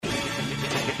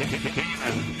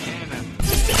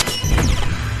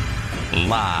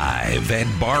Live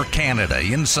at Bar Canada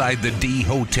inside the D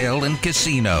Hotel and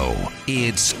Casino,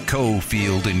 it's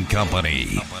Cofield and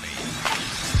Company.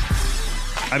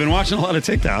 I've been watching a lot of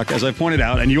TikTok, as I pointed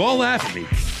out, and you all laugh at me.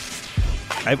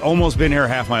 I've almost been here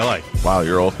half my life. Wow,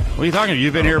 you're old. What are you talking about?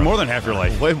 You've been here more than half your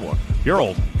life. Way more. You're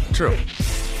old. True.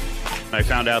 I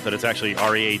found out that it's actually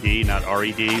R-E-A-D, not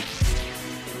R-E-D.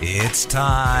 It's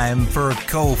time for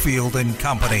Cofield and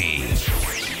Company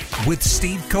with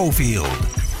Steve Cofield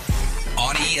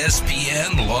on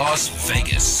ESPN Las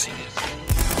Vegas.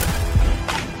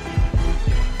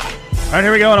 All right,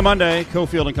 here we go on a Monday.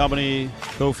 Cofield and Company,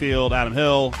 Cofield, Adam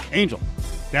Hill, Angel,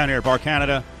 down here at Bar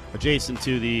Canada, adjacent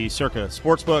to the Circa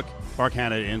Sportsbook. Bar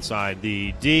Canada inside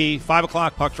the D. 5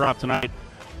 o'clock puck drop tonight.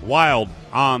 Wild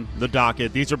on the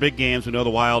docket. These are big games. We know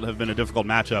the Wild have been a difficult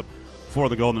matchup for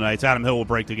the Golden Knights. Adam Hill will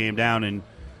break the game down in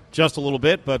just a little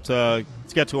bit, but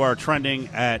let's get to our trending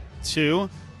at 2,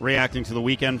 reacting to the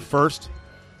weekend first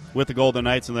with the Golden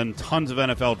Knights, and then tons of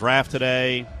NFL draft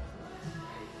today.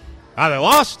 They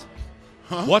lost.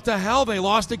 Huh? What the hell? They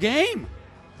lost a game.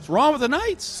 What's wrong with the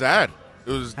Knights? Sad.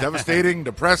 It was devastating,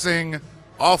 depressing,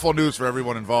 awful news for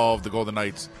everyone involved. The Golden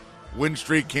Knights win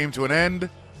streak came to an end.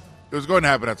 It was going to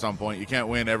happen at some point. You can't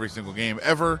win every single game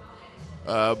ever.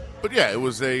 But yeah, it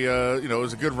was it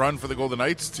was a good run for the Golden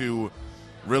Knights to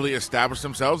really establish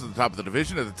themselves at the top of the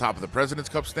division, at the top of the President's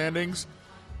Cup standings.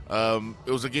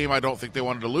 It was a game I don't think they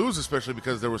wanted to lose, especially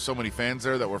because there were so many fans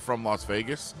there that were from Las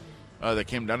Vegas that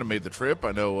came down and made the trip.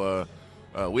 I know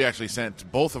we actually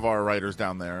sent both of our writers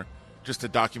down there just to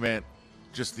document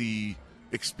just the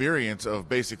experience of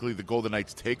basically the Golden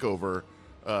Knights takeover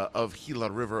of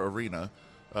Gila River Arena.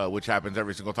 Which happens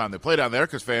every single time they play down there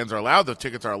because fans are allowed. The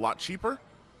tickets are a lot cheaper.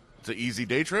 It's an easy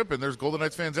day trip, and there's Golden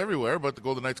Knights fans everywhere, but the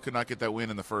Golden Knights could not get that win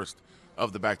in the first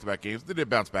of the back-to-back games. They did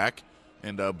bounce back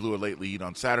and blew a late lead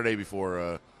on Saturday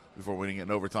before winning it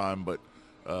in overtime. But,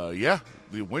 the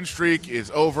win streak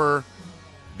is over.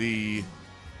 The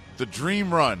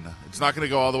dream run, it's not going to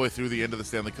go all the way through the end of the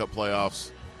Stanley Cup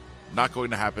playoffs. Not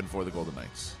going to happen for the Golden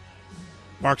Knights.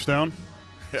 Mark Stone,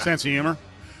 sense of humor.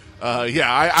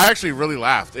 I actually really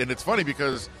laughed, and it's funny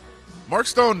because Mark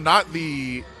Stone, not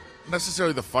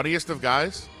necessarily the funniest of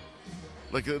guys.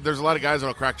 Like, there's a lot of guys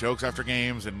that'll crack jokes after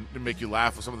games and make you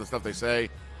laugh with some of the stuff they say.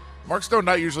 Mark Stone,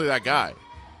 not usually that guy,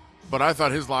 but I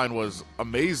thought his line was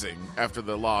amazing after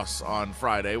the loss on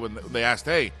Friday when they asked,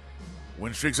 "Hey,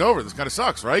 win streak's over. This kind of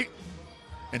sucks, right?"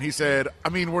 And he said, "I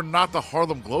mean, we're not the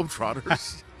Harlem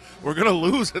Globetrotters. We're gonna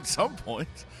lose at some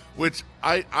point." Which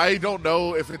I don't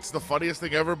know if it's the funniest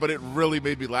thing ever, but it really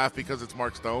made me laugh because it's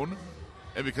Mark Stone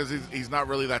and because he's not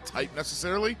really that type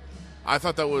necessarily. I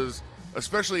thought that was,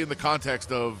 especially in the context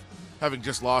of having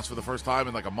just lost for the first time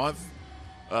in like a month,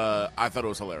 I thought it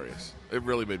was hilarious. It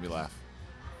really made me laugh.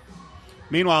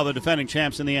 Meanwhile, the defending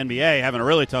champs in the NBA having a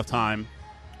really tough time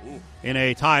in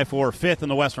a tie for 5th in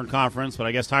the Western Conference, but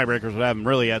I guess tiebreakers would have them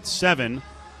really at 7.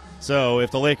 So if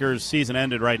the Lakers' season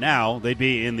ended right now, they'd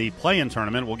be in the play-in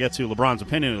tournament. We'll get to LeBron's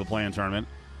opinion of the play-in tournament.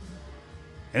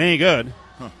 It ain't good.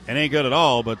 It ain't good at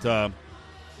all. But,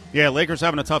 Lakers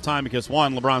having a tough time because,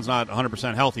 one, LeBron's not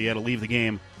 100% healthy. He had to leave the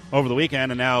game over the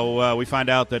weekend. And now we find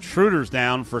out that Schroeder's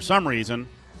down for some reason.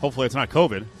 Hopefully it's not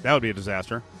COVID. That would be a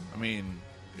disaster. I mean,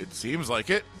 it seems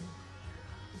like it.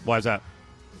 Why is that?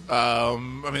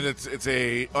 It's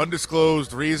a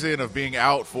undisclosed reason of being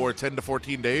out for 10 to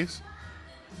 14 days.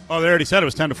 Oh, they already said it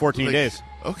was 10 to 14 days.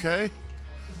 Okay.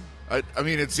 I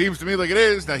mean, it seems to me like it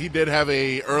is. Now, he did have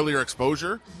a earlier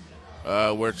exposure,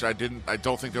 which I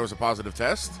don't think there was a positive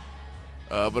test.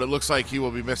 But it looks like he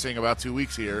will be missing about 2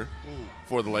 weeks here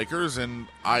for the Lakers. And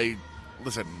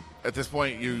listen, at this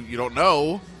point, you don't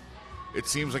know. It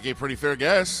seems like a pretty fair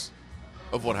guess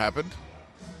of what happened.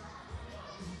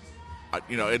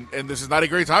 And this is not a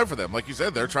great time for them. Like you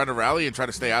said, they're trying to rally and try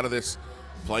to stay out of this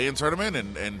play-in tournament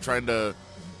and trying to,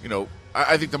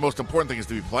 I think the most important thing is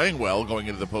to be playing well going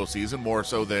into the postseason, more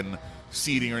so than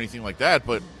seeding or anything like that.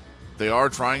 But they are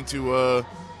trying to,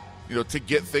 to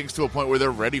get things to a point where they're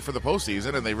ready for the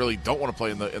postseason, and they really don't want to play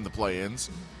in the play-ins.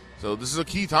 So this is a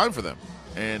key time for them.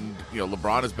 And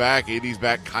LeBron is back, AD's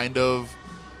back, kind of.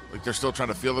 Like they're still trying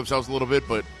to feel themselves a little bit,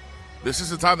 but this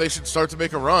is the time they should start to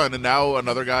make a run. And now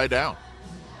another guy down.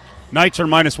 Knights are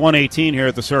minus 118 here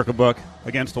at the Circa Book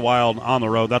against the Wild on the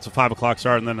road. That's a 5 o'clock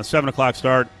start, and then a 7 o'clock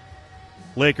start.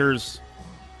 Lakers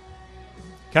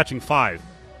catching 5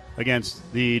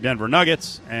 against the Denver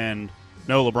Nuggets, and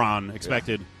no LeBron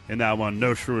expected in that one.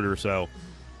 No Schroeder, so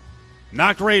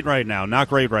not great right now. Not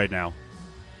great right now.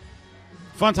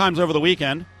 Fun times over the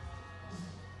weekend.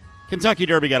 Kentucky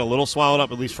Derby got a little swallowed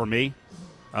up, at least for me.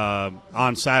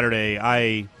 on Saturday.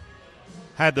 I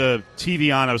had the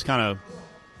TV on. I was kind of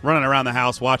running around the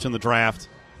house watching the draft,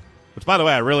 which, by the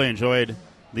way, I really enjoyed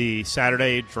the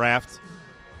Saturday draft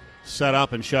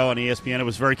setup and show on ESPN. It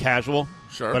was very casual.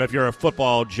 Sure. But if you're a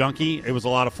football junkie, it was a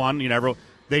lot of fun.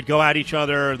 They'd go at each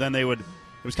other. Then they would.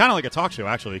 It was kind of like a talk show,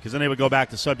 actually, because then they would go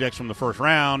back to subjects from the first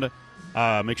round.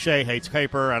 McShay hates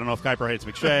Kuiper. I don't know if Kuiper hates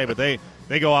McShay, but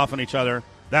they go off on each other.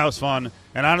 That was fun.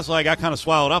 And honestly, I got kind of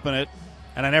swallowed up in it,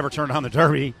 and I never turned on the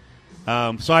Derby.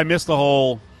 So I missed the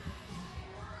whole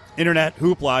internet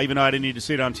hoopla, even though I didn't need to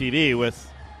see it on TV with,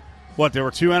 there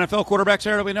were 2 NFL quarterbacks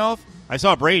there that we know of? I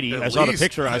saw Brady. I saw the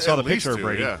picture of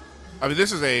Brady. Yeah. I mean,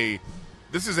 this is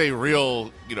a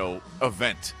real,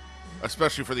 event,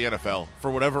 especially for the NFL,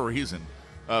 for whatever reason,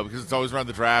 because it's always around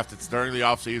the draft. It's during the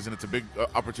offseason. It's a big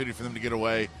opportunity for them to get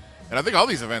away. And I think all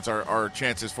these events are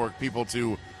chances for people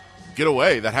to get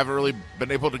away that haven't really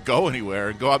been able to go anywhere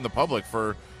and go out in the public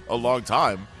for a long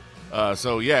time.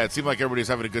 So, yeah, it seemed like everybody's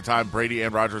having a good time. Brady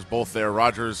and Rodgers both there.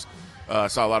 Rodgers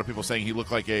saw a lot of people saying he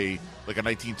looked like a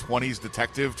 1920s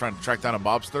detective trying to track down a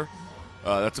mobster.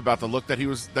 That's about the look that he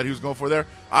was going for there.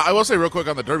 I will say real quick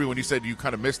on the Derby, when you said you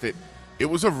kind of missed it, it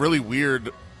was a really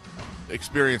weird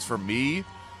experience for me,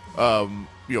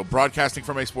 broadcasting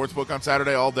from a sports book on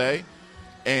Saturday all day,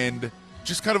 and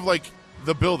just kind of like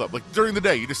the build-up. Like during the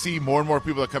day, you just see more and more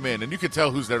people that come in, and you can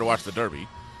tell who's there to watch the Derby.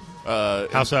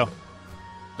 How so?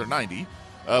 They're 90.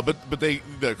 But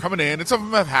they're coming in, and some of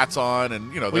them have hats on,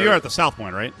 and well, you're at the South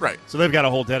Point, right? Right. So they've got a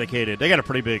whole dedicated. They got a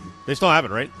pretty big. They still have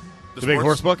it, right? The big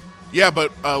horse book. Yeah,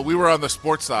 but we were on the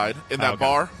sports side in that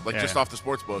bar, just off the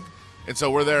sports book, and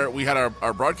so we're there. We had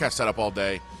our broadcast set up all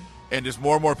day, and just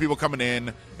more and more people coming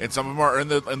in, and some of them are in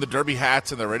the Derby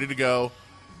hats, and they're ready to go,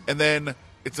 and then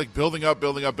it's like building up,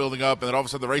 and then all of a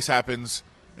sudden the race happens,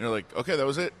 and you're like, okay, that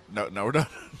was it. No, we're done.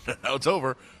 Now it's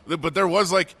over. But there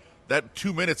was like that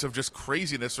 2 minutes of just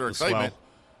craziness or excitement,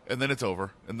 and then it's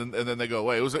over, and then they go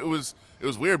away. It was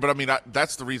weird, but I mean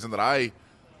that's the reason that I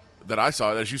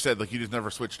saw it. As you said, like you just never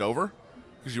switched over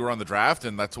because you were on the draft,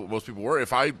 and that's what most people were.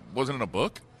 If I wasn't in a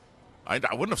book, I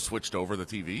wouldn't have switched over the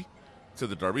TV to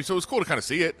the Derby. So it was cool to kind of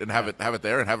see it and have it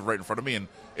there and have it right in front of me and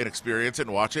experience it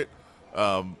and watch it.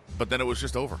 But then it was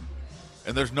just over,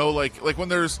 and there's no like when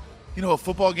there's a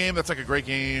football game that's like a great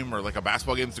game, or like a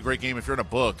basketball game that's a great game. If you're in a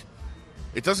book,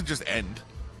 it doesn't just end.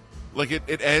 Like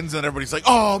it ends and everybody's like,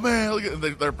 oh man, and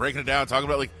they're breaking it down, talking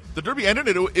about like the Derby ended,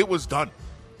 it was done.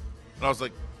 And I was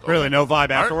like, oh, really, no vibe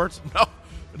afterwards? Right.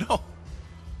 No.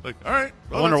 Like, all right.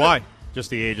 Well, I wonder why. Just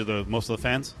the age of most of the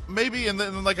fans? Maybe, and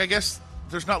then like I guess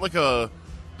there's not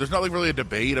really a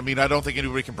debate. I mean, I don't think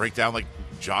anybody can break down like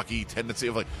jockey tendency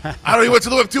of like, I don't know, he went to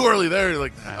the whip too early there. You're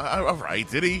like, all right,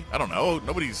 did he? I don't know.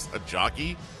 Nobody's a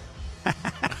jockey.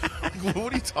 What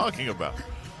are you talking about?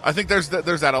 I think there's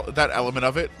that element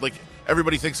of it. Like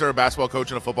everybody thinks they're a basketball coach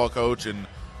and a football coach and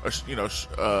a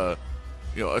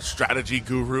strategy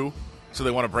guru, so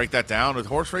they want to break that down. With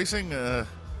horse racing,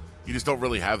 you just don't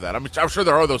really have that. I'm sure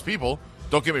there are those people.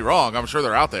 Don't get me wrong. I'm sure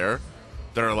they're out there.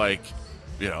 They're like,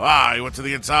 he went to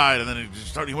the inside and then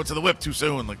he went to the whip too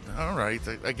soon. Like, all right,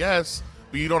 I guess.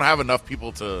 But you don't have enough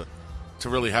people to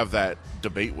really have that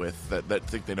debate with that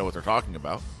think they know what they're talking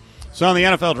about. So on the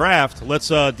NFL draft, let's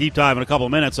deep dive in a couple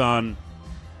of minutes on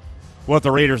what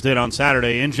the Raiders did on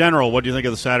Saturday. In general, what do you think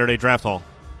of the Saturday draft haul?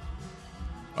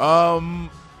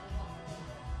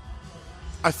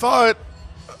 I thought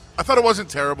it wasn't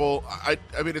terrible. I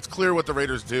mean, it's clear what the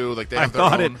Raiders do. Like they have their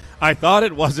own. I thought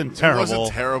it wasn't terrible. It wasn't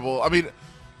terrible. I mean,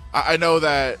 I know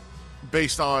that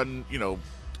based on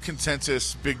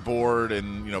consensus, big board,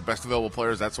 and best available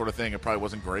players, that sort of thing, it probably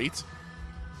wasn't great.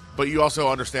 But you also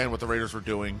understand what the Raiders were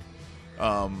doing.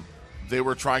 They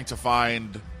were trying to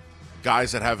find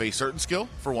guys that have a certain skill,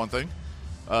 for one thing.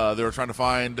 They were trying to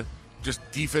find just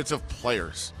defensive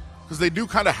players because they do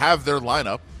kind of have their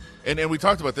lineup. And we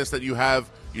talked about this, that you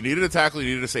needed a tackle, you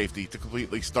needed a safety to complete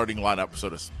the starting lineup, so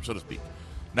to speak.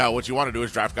 Now, what you want to do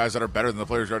is draft guys that are better than the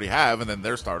players you already have, and then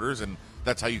they're starters, and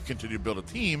that's how you continue to build a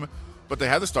team. But they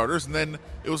had the starters, and then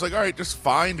it was like, all right, just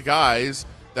find guys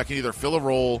that can either fill a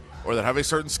role or that have a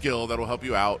certain skill that will help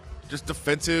you out. Just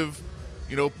defensive,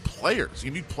 players.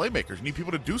 You need playmakers. You need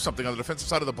people to do something on the defensive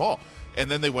side of the ball.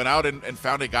 And then they went out and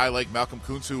found a guy like Malcolm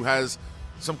Kuntz who has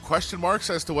some question marks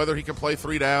as to whether he can play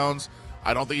 3 downs.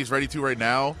 I don't think he's ready to right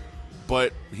now,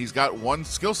 but he's got one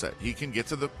skill set. He can get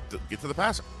to the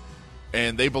passer.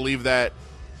 And they believe that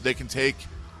they can take,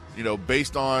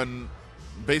 based on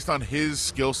his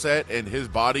skill set and his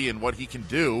body and what he can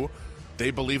do,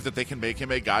 they believe that they can make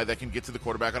him a guy that can get to the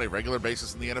quarterback on a regular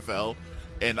basis in the NFL.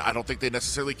 And I don't think they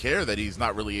necessarily care that he's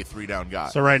not really a 3-down guy.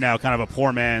 So right now, kind of a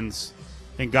poor man's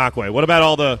Ngakoue. What about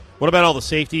all the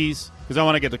safeties? Because I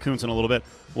want to get to Kuntz in a little bit.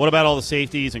 What about all the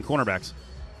safeties and cornerbacks?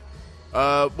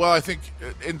 Well, I think,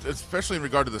 especially in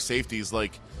regard to the safeties,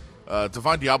 like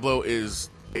Devon Diablo he's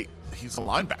a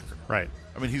linebacker. Right.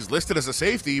 I mean, he's listed as a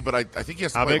safety, but I think he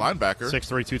has to How play big? linebacker.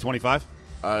 6'3", 225?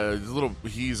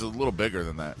 He's a little bigger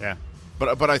than that. Yeah.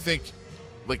 But I think,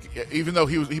 like, even though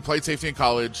he played safety in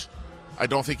college, I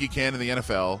don't think he can in the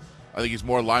NFL. I think he's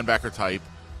more linebacker type.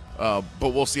 But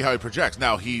we'll see how he projects.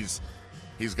 Now, he's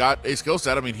got a skill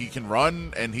set. I mean, he can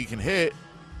run and he can hit.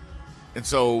 And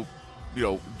so,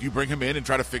 do you bring him in and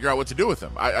try to figure out what to do with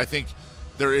him? I think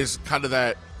there is kind of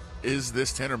that, is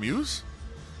this Tanner Muse?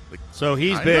 So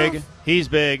he's big. He's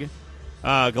big.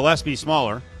 Gillespie's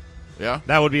smaller. Yeah.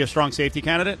 That would be a strong safety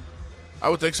candidate? I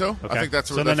would think so. Okay. I think that's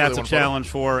so then that's a challenge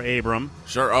for Abram.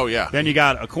 Sure. Oh, yeah. Then you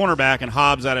got a cornerback and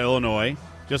Hobbs out of Illinois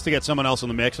just to get someone else in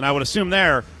the mix. And I would assume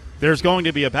there's going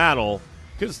to be a battle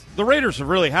because the Raiders have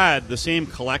really had the same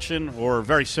collection or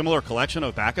very similar collection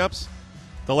of backups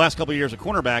the last couple of years at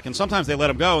cornerback, and sometimes they let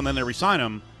them go and then they re-sign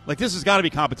them. Like, this has got to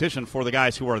be competition for the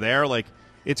guys who are there. Like,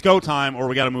 it's go time or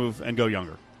we got to move and go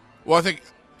younger. Well, I think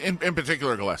in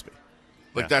particular Gillespie.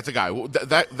 Like, that's a guy.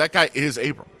 That guy is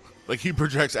Abram. Like, he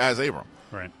projects as Abram.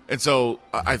 Right. And so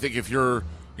I think if you're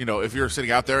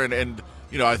sitting out there and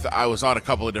I was on a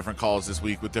couple of different calls this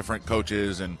week with different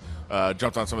coaches and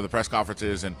jumped on some of the press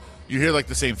conferences, and you hear like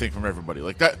the same thing from everybody.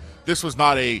 Like that, this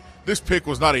pick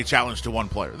was not a challenge to one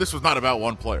player. This was not about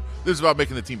one player. This is about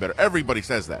making the team better. Everybody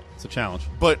says that. It's a challenge.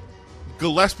 But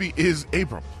Gillespie is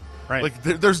Abram. Right. Like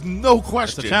there's no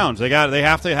question. It's a challenge. They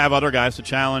have to have other guys to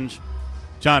challenge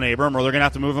John Abram, or they're going to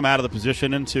have to move him out of the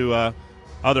position into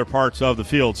other parts of the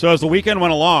field. So as the weekend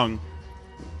went along,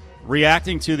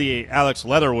 reacting to the Alex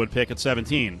Leatherwood pick at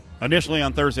 17, initially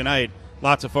on Thursday night,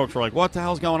 lots of folks were like, what the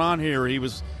hell's going on here? He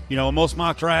was, in most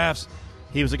mock drafts,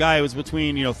 he was a guy who was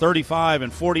between, 35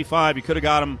 and 45. You could have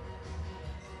got him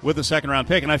with a second-round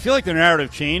pick. And I feel like the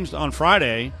narrative changed on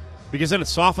Friday because then it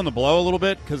softened the blow a little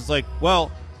bit because it's like,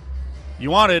 well, you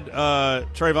wanted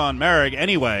Trayvon Merrick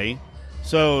anyway,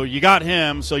 so you got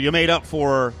him, so you made up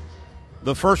for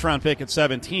the first-round pick at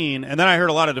 17. And then I heard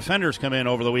a lot of defenders come in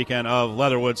over the weekend of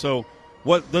Leatherwood. So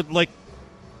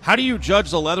how do you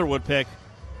judge the Leatherwood pick?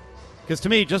 Because to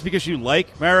me, just because you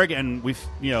like Merrick, and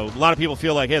a lot of people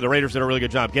feel like, hey, the Raiders did a really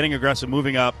good job getting aggressive,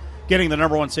 moving up, getting the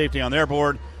number one safety on their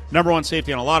board, number one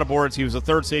safety on a lot of boards. He was the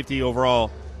third safety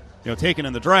overall, taken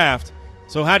in the draft.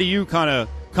 So how do you kind of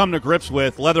come to grips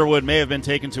with Leatherwood may have been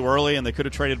taken too early and they could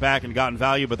have traded back and gotten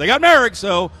value, but they got Merrick.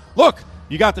 So look,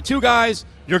 you got the two guys,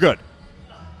 you're good.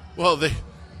 Well,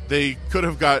 they could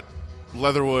have got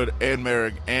Leatherwood and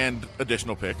Merrick and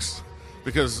additional picks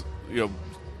because,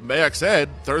 Mayak said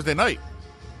Thursday night,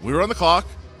 we were on the clock.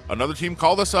 Another team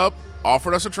called us up,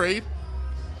 offered us a trade.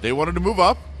 They wanted to move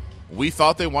up. We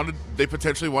thought they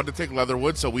potentially wanted to take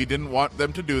Leatherwood, so we didn't want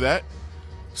them to do that.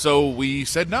 So we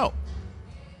said no.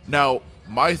 Now,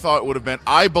 my thought would have been,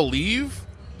 I believe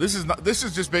this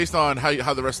is just based on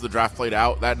how the rest of the draft played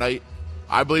out that night.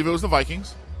 I believe it was the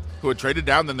Vikings who had traded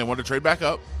down, then they wanted to trade back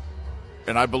up,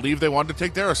 and I believe they wanted to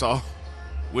take Darrisaw,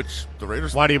 which the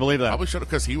Raiders. Why do you believe that? Probably should have,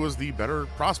 because he was the better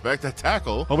prospect at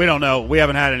tackle. Well, we don't know. We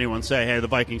haven't had anyone say, hey, the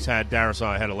Vikings had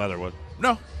Darrisaw ahead of Leatherwood.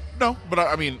 No, but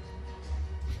I mean,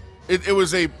 it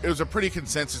was a pretty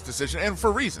consensus decision, and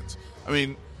for reasons. I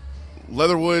mean,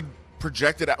 Leatherwood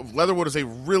is a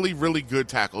really, really good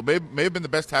tackle. May have been the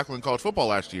best tackle in college football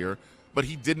last year, but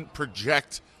he didn't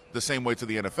project the same way to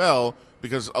the NFL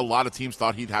because a lot of teams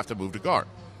thought he'd have to move to guard.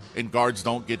 And guards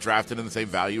don't get drafted in the same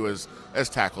value as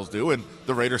tackles do. And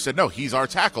the Raiders said, no, he's our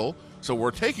tackle, so we're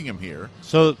taking him here.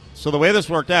 So the way this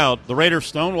worked out, the Raiders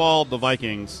stonewalled the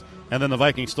Vikings, and then the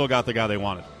Vikings still got the guy they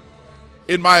wanted.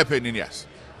 In my opinion, yes.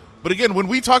 But again, when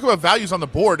we talk about values on the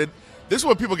board, and this is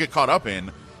what people get caught up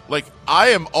in, like, I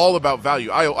am all about value.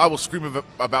 I will scream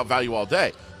about value all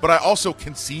day. But I also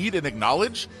concede and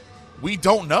acknowledge we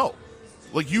don't know.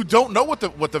 Like, you don't know what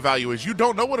the value is. You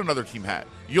don't know what another team had.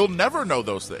 You'll never know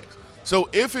those things. So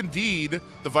if indeed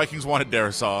the Vikings wanted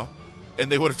Darrisaw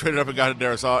and they would have traded up and gotten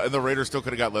Darrisaw and the Raiders still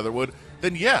could have got Leatherwood,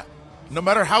 then yeah, no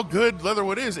matter how good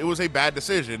Leatherwood is, it was a bad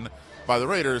decision by the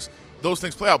Raiders. Those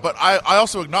things play out. But I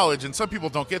also acknowledge, and some people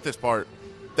don't get this part,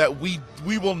 that we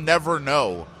will never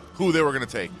know who they were going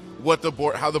to take,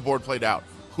 how the board played out,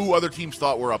 who other teams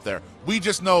thought were up there. We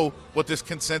just know what this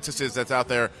consensus is that's out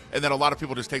there, and then a lot of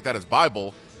people just take that as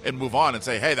Bible and move on and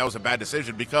say, hey, that was a bad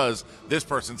decision because this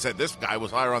person said this guy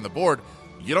was higher on the board.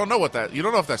 You don't know you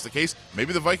don't know if that's the case.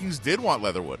 Maybe the Vikings did want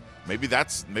Leatherwood. Maybe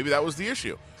that was the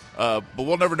issue. But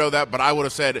we'll never know that. But I would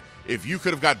have said if you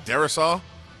could have got Darrisaw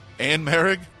and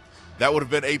Merrick, that would have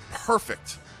been a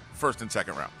perfect first and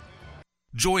second round.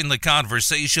 Join the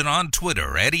conversation on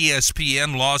Twitter at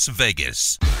ESPN Las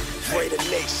Vegas. Raider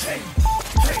Nation.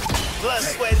 Blood,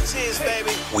 sweat, and tears,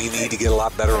 baby. We need to get a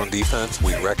lot better on defense.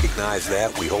 We recognize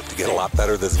that. We hope to get a lot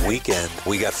better this weekend.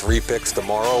 We got 3 picks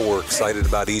tomorrow. We're excited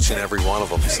about each and every one of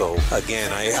them. So,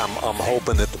 again, I'm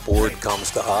hoping that the board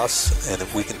comes to us and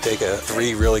if we can take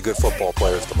 3 really good football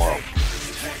players tomorrow.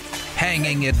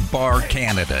 Hanging at Bar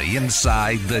Canada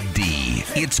inside the D.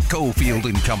 It's Cofield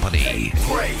and Company.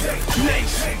 Raider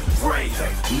Nation. Raider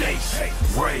Nation.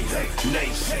 Raider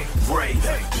Nation.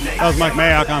 Raider Nation. That was Mike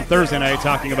Mayock on Thursday night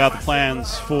talking about the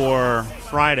plans for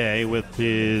Friday with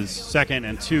his second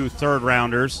and 2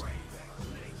 third-rounders.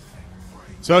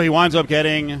 So he winds up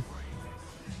getting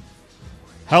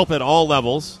help at all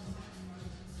levels.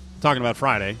 Talking about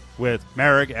Friday with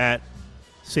Merrick at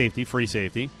safety, free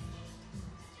safety.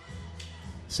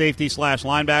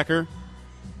 Safety/linebacker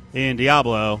in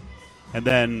Diablo, and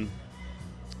then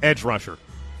edge rusher.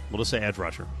 We'll just say edge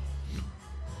rusher,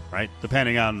 right?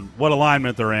 Depending on what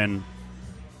alignment they're in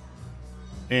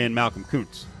Malcolm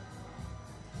Kuntz.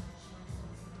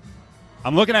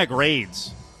 I'm looking at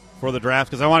grades for the draft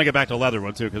because I want to get back to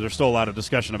Leatherwood, too, because there's still a lot of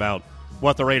discussion about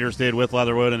what the Raiders did with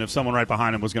Leatherwood and if someone right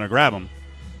behind him was going to grab him.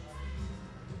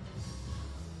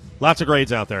 Lots of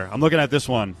grades out there. I'm looking at this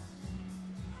one.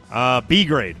 B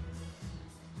grade.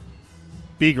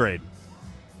 B grade,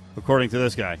 according to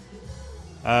this guy.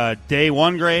 Day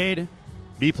 1 grade,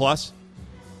 B+.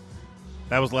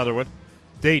 That was Leatherwood.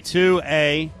 Day 2,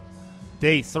 A.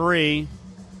 Day 3,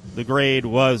 the grade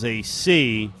was a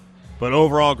C, but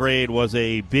overall grade was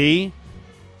a B.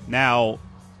 Now,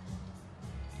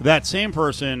 that same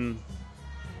person,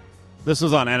 this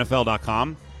was on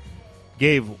NFL.com,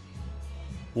 gave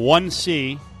 1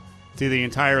 C to the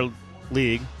entire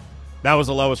league. That was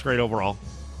the lowest grade overall.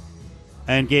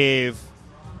 And gave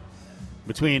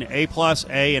between A+,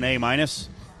 A, and A-,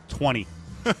 20.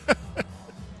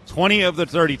 20 of the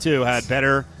 32 had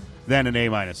better than an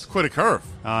A-. Quite a curve.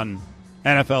 On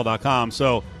NFL.com.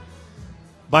 So,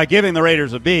 by giving the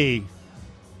Raiders a B,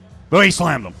 he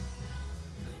slammed them.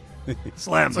 He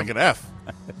slammed them. It's like an F.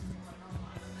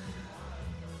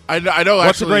 I know. What's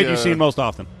actually, the grade you've seen most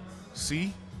often?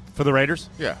 C? For the Raiders?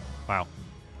 Yeah. Wow.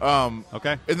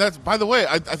 Okay. And that's, by the way,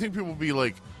 I think people will be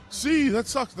like, "See, that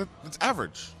sucks. That's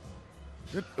average."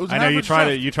 It was an I know you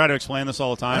average try to explain this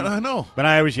all the time. I know, but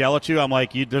I always yell at you. I'm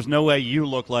like, there's no way you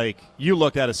looked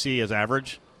at a C as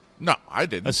average. No, I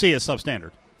didn't. A C is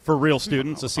substandard for real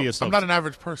students. A C is. I'm not an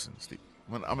average person, Steve.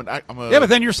 I'm a yeah, but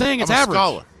then you're saying it's average.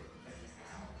 Scholar.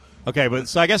 Okay, but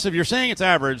so I guess if you're saying it's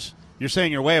average, you're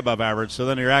saying you're way above average. So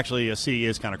then you're actually a C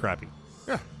is kind of crappy.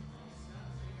 Yeah.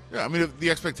 Yeah, I mean, the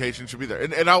expectation should be there.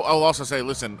 And I'll also say,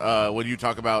 listen, when you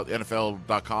talk about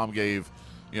NFL.com gave,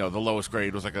 the lowest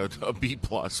grade was like a B+,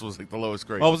 was like the lowest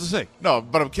grade. What was the C? No,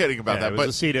 but I'm kidding about that. It was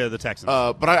a C to the Texans.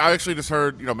 But I actually just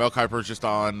heard, Mel Kiper's just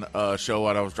on a show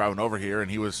when I was driving over here,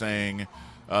 and he was saying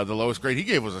the lowest grade he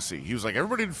gave was a C. He was like,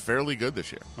 everybody did fairly good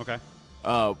this year. Okay.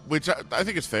 Which I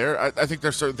think is fair. I think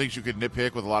there's certain things you could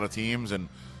nitpick with a lot of teams, and,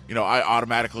 I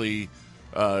automatically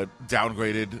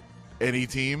downgraded any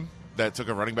team that took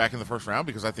a running back in the first round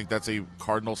because I think that's a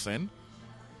cardinal sin,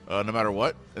 no matter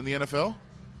what, in the NFL.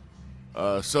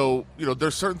 So,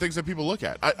 there's certain things that people look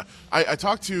at. I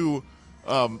talked to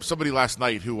somebody last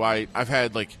night who I've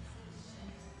had, like,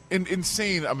 an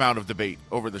insane amount of debate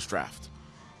over this draft.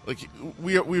 Like,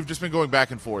 we've just been going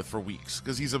back and forth for weeks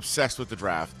because he's obsessed with the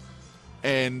draft.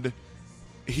 And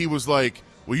he was like,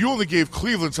 well, you only gave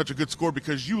Cleveland such a good score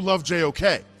because you love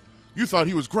JOK. You thought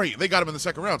he was great. They got him in the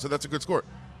second round, so that's a good score.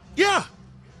 Yeah,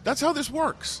 that's how this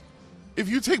works. If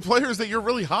you take players that you're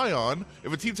really high on,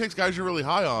 if a team takes guys you're really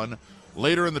high on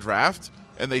later in the draft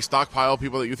and they stockpile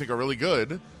people that you think are really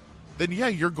good, then yeah,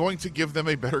 you're going to give them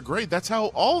a better grade. That's how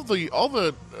all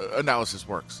the analysis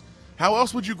works. How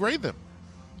else would you grade them?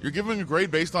 You're giving a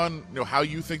grade based on how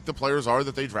you think the players are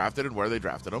that they drafted and where they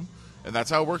drafted them, and that's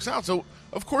how it works out. So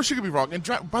of course you could be wrong. And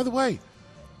by the way,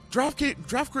 draft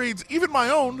grades, even my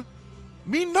own,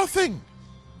 mean nothing.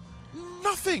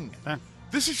 Nothing.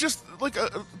 This is just like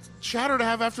a chatter to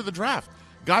have after the draft.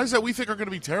 Guys that we think are going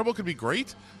to be terrible could be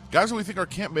great. Guys that we think are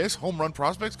can't miss, home run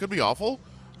prospects could be awful.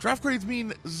 Draft grades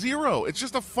mean zero. It's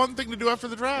just a fun thing to do after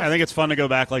the draft. I think it's fun to go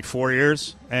back like 4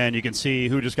 years, and you can see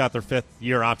who just got their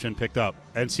 5th-year option picked up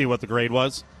and see what the grade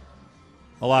was.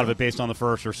 A lot of it based on the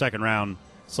first or second round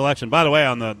selection. By the way,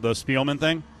 on the Spielman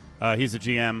thing, he's the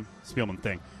GM, Spielman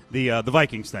thing, the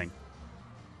Vikings thing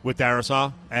with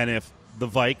Darisaw, and if the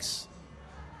Vikes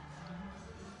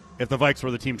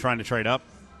were the team trying to trade up,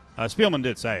 Spielman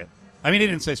did say it. I mean, he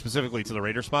didn't say specifically to the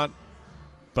Raider spot,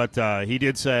 but he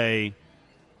did say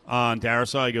on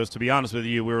Darrisaw. He goes, to be honest with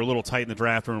you, we were a little tight in the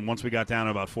draft room once we got down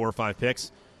to about 4 or 5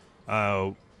 picks.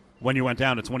 When you went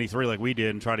down to 23 like we did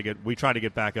and tried to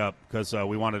get back up because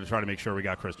we wanted to try to make sure we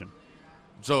got Christian.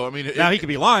 So, I mean... Now, he could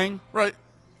be lying. Right.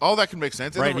 All that can make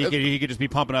sense. Right, he could just be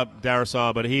pumping up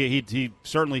Darrisaw, but he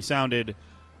certainly sounded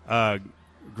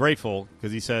grateful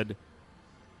because he said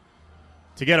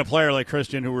to get a player like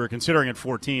Christian, who we're considering at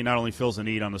 14, not only fills a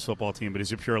need on this football team, but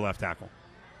he's a pure left tackle.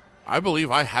 I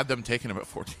believe I had them taking him at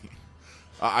 14.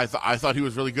 I thought he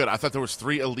was really good. I thought there was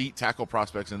 3 elite tackle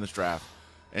prospects in this draft,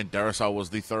 and Darrisaw was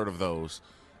the 3rd of those.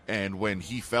 And when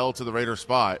he fell to the Raiders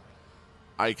spot,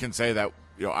 I can say that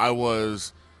I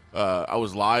was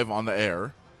live on the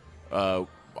air,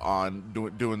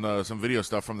 on doing some video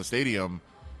stuff from the stadium,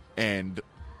 and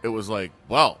it was like,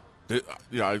 well,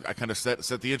 I kind of set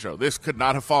the intro. This could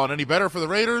not have fallen any better for the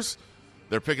Raiders.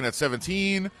 They're picking at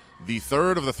 17. The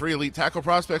 3rd of the 3 elite tackle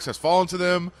prospects has fallen to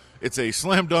them. It's a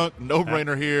slam dunk,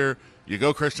 no-brainer here. You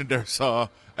go Christian Darrisaw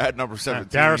at number 17.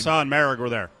 Darrisaw and Merrick were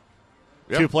there.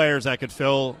 Yep. 2 players that could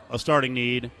fill a starting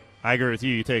need. I agree with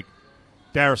you. You take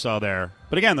Darrisaw there.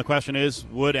 But again, the question is,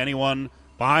 would anyone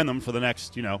behind them for the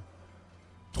next,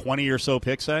 20 or so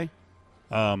picks, say?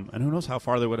 And who knows how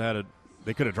far they would have had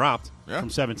they could have dropped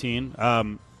from 17.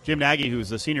 Jim Nagy, who's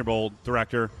the Senior Bowl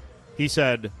director, he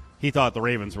said he thought the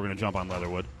Ravens were going to jump on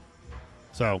Leatherwood.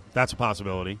 So that's a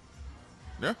possibility.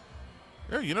 Yeah,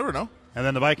 you never know. And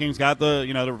then the Vikings got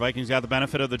the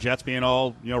benefit of the Jets being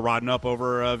all rodding up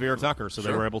over Vera Tucker, so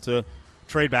they were able to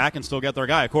trade back and still get their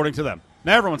guy, according to them.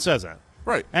 Now everyone says that,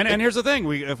 right? And here's the thing: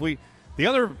 the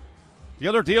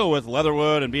other deal with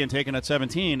Leatherwood and being taken at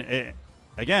 17.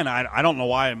 Again, I don't know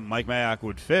why Mike Mayock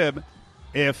would fib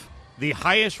if the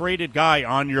highest rated guy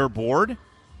on your board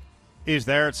is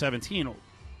there at 17.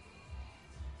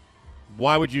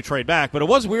 Why would you trade back? But it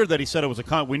was weird that he said it was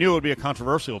we knew it would be a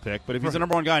controversial pick. But if he's the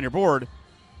number 1 guy on your board,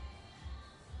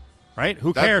 right?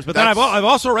 Who cares? But then I've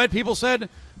also read people said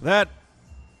that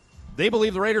they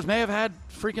believe the Raiders may have had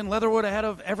freaking Leatherwood ahead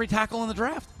of every tackle in the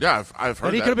draft. Yeah, I've heard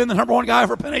that. He could have been the number 1 guy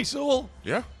for Penei Sewell.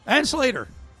 Yeah, and Slater.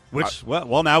 Which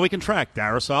well now we can track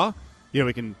Darrisaw.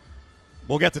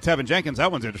 We'll get to Tevin Jenkins.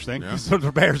 That one's interesting. Yeah. So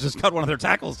the Bears just cut one of their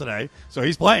tackles today, so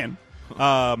he's playing.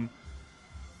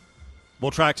 We'll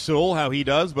track Sewell, how he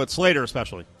does, but Slater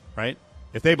especially, right?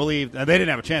 If they believe, and they didn't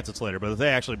have a chance at Slater, but if they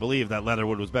actually believe that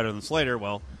Leatherwood was better than Slater,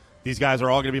 well, these guys are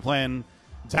all going to be playing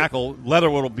tackle.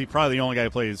 Leatherwood will be probably the only guy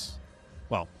who plays,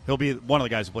 well, he'll be one of the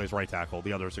guys who plays right tackle.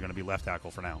 The others are going to be left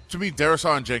tackle for now. To me,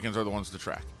 Darrisaw and Jenkins are the ones to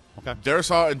track. Okay.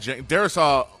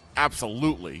 Darrisaw,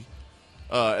 absolutely.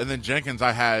 And then Jenkins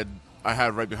I had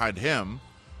right behind him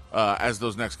as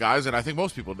those next guys, and I think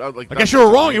most people I guess you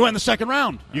were wrong. You went in the second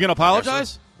round. You going to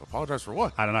apologize? Apologize for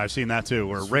what? I don't know. I've seen that too,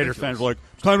 where Raiders fans were like,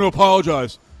 "It's time to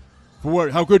apologize for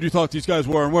how good you thought these guys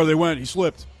were and where they went. He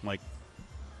slipped." I'm like,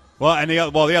 well, and the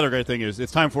other great thing is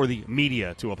it's time for the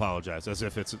media to apologize, as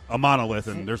if it's a monolith,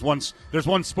 and there's one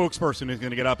spokesperson who's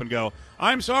going to get up and go,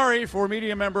 "I'm sorry for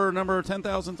media member number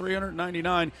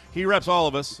 10,399. He reps all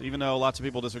of us, even though lots of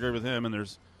people disagree with him, and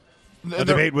there's a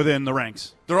debate within the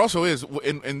ranks." There also is,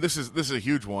 and this is a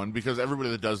huge one because everybody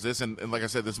that does this, and like I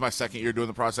said, this is my second year doing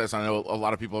the process. I know a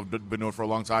lot of people have been doing it for a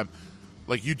long time.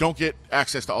 Like, you don't get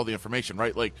access to all the information,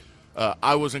 right? Like,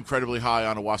 I was incredibly high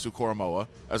on Owasu Koromoa,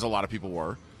 as a lot of people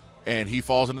were, and he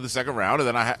falls into the second round, and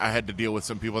then I had to deal with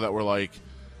some people that were like,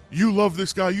 "You love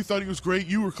this guy, you thought he was great,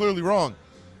 you were clearly wrong."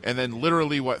 And then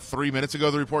literally, 3 minutes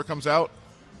ago, the report comes out,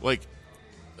 like,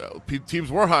 teams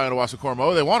were high on Owasu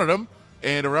Koromoa, they wanted him.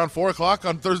 And around 4 o'clock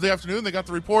on Thursday afternoon, they got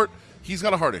the report, he's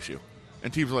got a heart issue.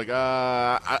 And teams were like,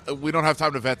 we don't have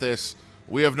time to vet this.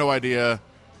 We have no idea.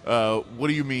 What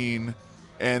do you mean?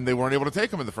 And they weren't able to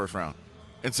take him in the first round.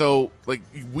 And so,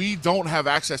 we don't have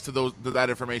access to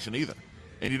that information either.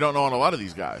 And you don't know on a lot of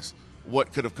these guys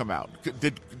what could have come out.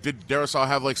 Did Darrisaw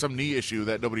have, some knee issue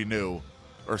that nobody knew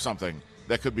or something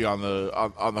that could be on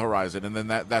the horizon? And then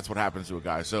that's what happens to a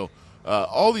guy. So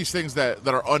all these things that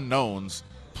are unknowns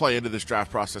play into this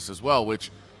draft process as well, which,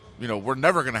 we're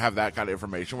never going to have that kind of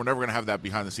information. We're never going to have that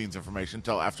behind-the-scenes information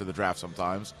until after the draft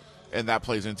sometimes, and that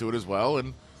plays into it as well.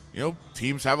 And,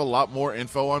 teams have a lot more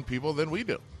info on people than we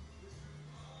do.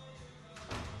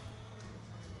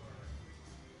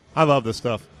 I love this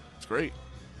stuff. It's great.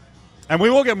 And we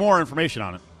will get more information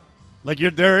on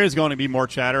it. There is going to be more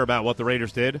chatter about what the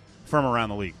Raiders did from around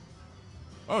the league.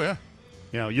 Oh,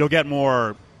 yeah. You'll get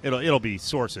more, it'll be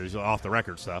sources,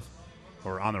 off-the-record stuff.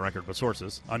 Or on the record, but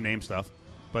sources, unnamed stuff.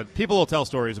 But people will tell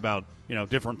stories about,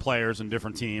 different players and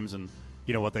different teams and,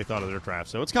 what they thought of their draft.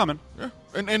 So it's coming. Yeah.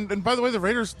 And by the way, the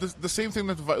Raiders, the same thing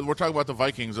that we're talking about the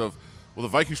Vikings of, well, the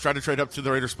Vikings tried to trade up to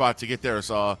the Raiders spot to get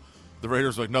Darrisaw. The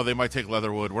Raiders were like, no, they might take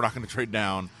Leatherwood. We're not going to trade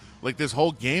down. Like this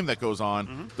whole game that goes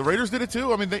on. The Raiders did it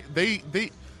too. I mean, they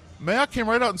Mayock came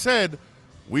right out and said,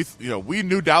 we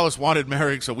knew Dallas wanted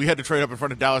Merrick, so we had to trade up in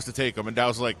front of Dallas to take him. And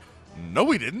Dallas was like, no,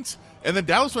 we didn't. And then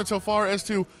Dallas went so far as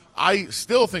to, I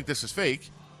still think this is fake.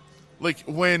 Like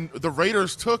when the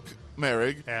Raiders took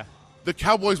Merrick, the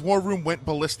Cowboys' war room went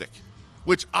ballistic,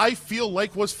 which I feel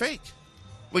like was fake.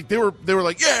 Like they were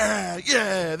like,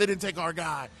 yeah, they didn't take our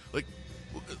guy. Like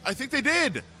I think they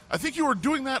did. I think you were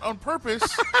doing that on purpose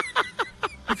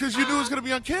because you knew it was going to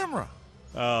be on camera.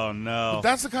 Oh, no. But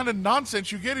that's the kind of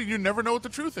nonsense you get, and you never know what the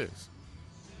truth is.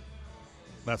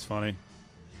 That's funny.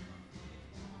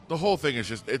 The whole thing is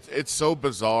just, it's so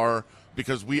bizarre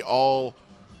because and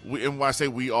when I say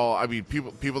we all, I mean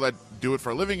people that do it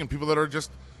for a living and people that are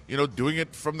just, doing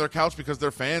it from their couch because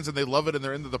they're fans and they love it and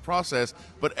they're into the process,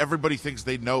 but everybody thinks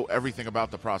they know everything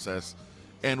about the process,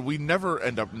 and we never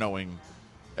end up knowing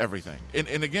everything.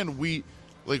 And again, we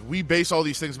base all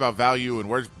these things about value and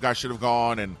where guys should have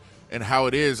gone and how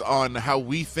it is on how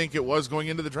we think it was going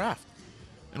into the draft.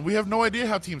 And we have no idea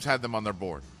how teams had them on their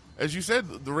board. As you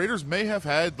said, the Raiders may have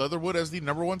had Leatherwood as the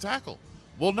number one tackle.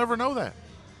 We'll never know that.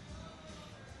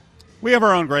 We have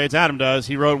our own grades. Adam does.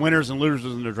 He wrote winners and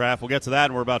losers in the draft. We'll get to that,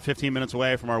 and we're about 15 minutes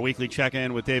away from our weekly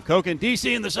check-in with Dave Koken,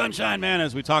 DC and the Sunshine Man,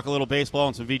 as we talk a little baseball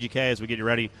and some VGK as we get you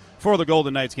ready for the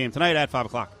Golden Knights game tonight at 5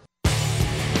 o'clock.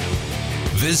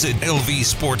 Visit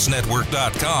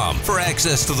lvsportsnetwork.com for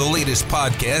access to the latest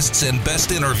podcasts and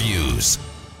best interviews.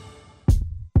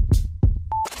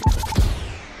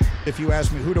 If you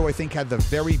ask me who do I think had the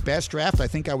very best draft, I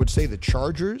think I would say the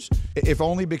Chargers, if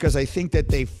only because I think that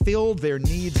they filled their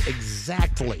needs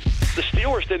exactly. The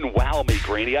Steelers didn't wow me,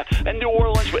 Greeny. And New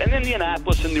Orleans and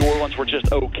Indianapolis and New Orleans were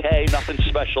just okay, nothing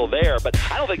special there. But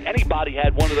I don't think anybody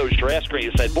had one of those drafts, Greeny,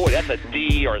 that said, boy, that's a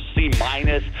D or a C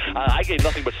minus. I gave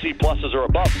nothing but C pluses or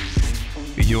above.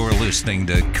 You're listening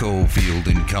to Cofield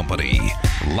and Company,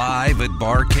 live at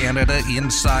Bar Canada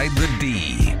inside the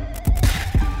D.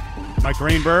 Mike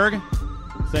Greenberg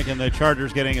thinking the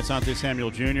Chargers getting Asante Samuel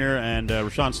Jr. and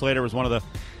Rashawn Slater was one of the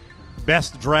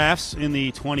best drafts in the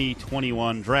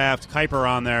 2021 draft. Kuiper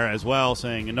on there as well,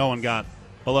 saying no one got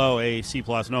below a C+.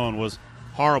 No one was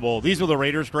horrible. These were the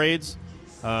Raiders' grades,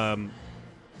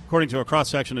 according to a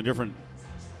cross-section of different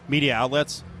media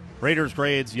outlets. Raiders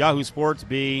grades: Yahoo Sports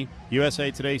B,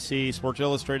 USA Today C, Sports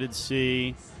Illustrated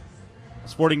C,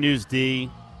 Sporting News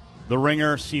D, The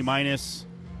Ringer C-,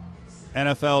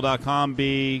 NFL.com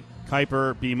B,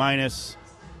 Kuiper B-,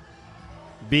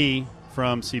 B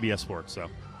from CBS Sports.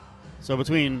 So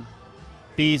between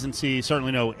B's and C's,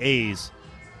 certainly no A's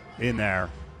in there.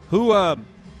 Who,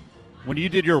 when you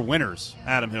did your winners,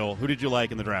 Adam Hill, who did you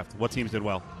like in the draft? What teams did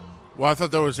well? Well, I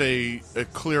thought there was a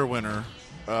clear winner,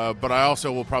 but I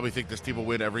also will probably think this team will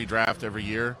win every draft every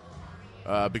year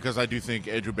because I do think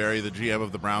Andrew Berry, the GM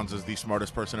of the Browns, is the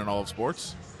smartest person in all of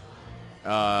sports.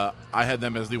 I had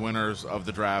them as the winners of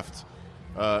the draft.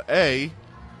 I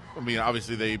mean,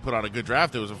 obviously they put on a good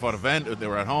draft. It was a fun event. They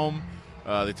were at home.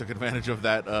 They took advantage of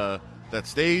that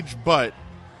stage. But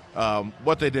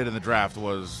what they did in the draft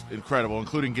was incredible,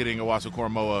 including getting Owasu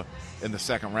Koromoa in the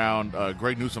second round.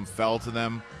 Greg Newsome fell to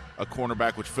them, a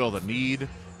cornerback which filled a need,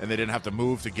 and they didn't have to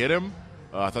move to get him.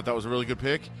 I thought that was a really good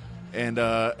pick. And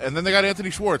then they got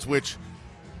Anthony Schwartz, which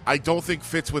I don't think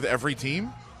fits with every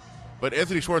team. But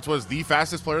Anthony Schwartz was the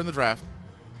fastest player in the draft.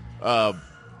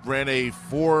 Ran it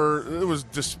was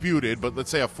disputed, but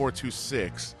let's say a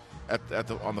 4.26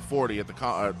 on the 40 at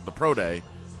the pro day.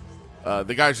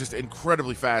 The guy's just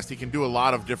incredibly fast. He can do a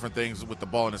lot of different things with the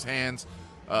ball in his hands.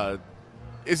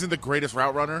 Isn't the greatest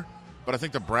route runner, but I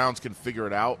think the Browns can figure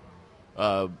it out.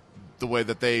 The way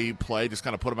that they play, just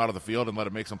kind of put him out of the field and let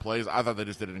him make some plays. I thought they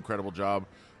just did an incredible job.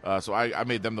 So I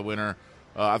made them the winner.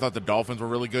 I thought the Dolphins were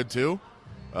really good too.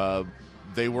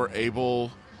 They were able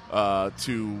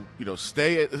to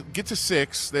get to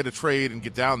 6. They had to trade and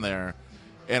get down there,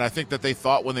 and I think that they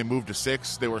thought when they moved to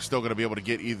 6 they were still going to be able to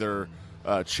get either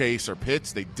Chase or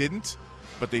Pitts. They didn't,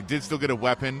 but they did still get a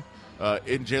weapon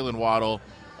in Jalen Waddle,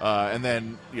 and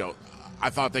then I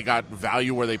thought they got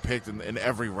value where they picked in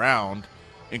every round,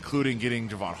 including getting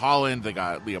Javon Holland. They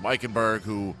got Liam Eichenberg,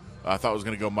 who I thought was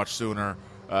going to go much sooner.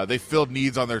 They filled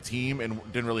needs on their team and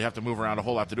didn't really have to move around a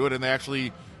whole lot to do it, and they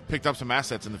actually picked up some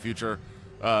assets in the future.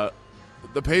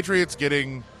 The Patriots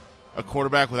getting a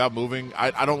quarterback without moving,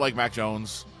 I don't like Mac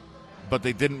Jones, but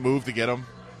they didn't move to get him,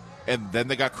 and then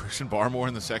they got Christian Barmore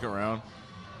in the second round,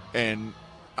 and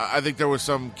I think there was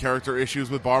some character issues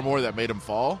with Barmore that made him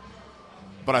fall,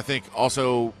 but I think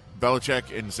also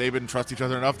Belichick and Saban trust each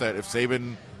other enough that if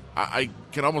Saban – I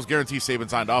can almost guarantee Saban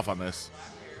signed off on this.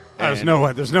 There's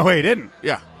no way he didn't.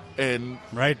 Yeah. And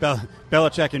right,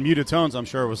 Belichick in muted tones, I'm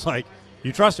sure, was like,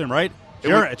 "You trust him, right?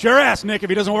 It's your ass, Nick, if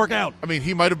he doesn't work out." I mean,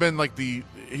 he might have been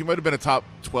a top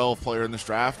 12 player in this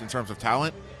draft in terms of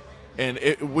talent. And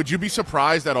would you be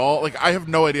surprised at all? Like, I have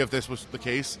no idea if this was the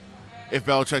case. If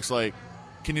Belichick's like,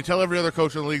 can you tell every other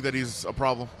coach in the league that he's a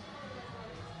problem?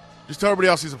 Just tell everybody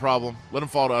else he's a problem. Let him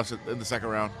fall to us in the second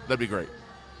round. That'd be great.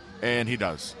 And he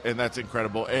does, and that's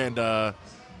incredible. And I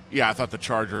thought the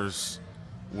Chargers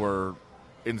were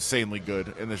insanely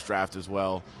good in this draft as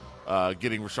well.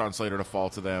 Getting Rashawn Slater to fall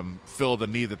to them filled a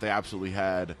need that they absolutely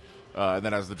had. And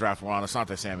then as the draft went on,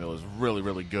 Asante Samuel is really,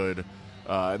 really good.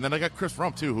 And then I got Chris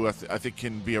Rump, too, who I think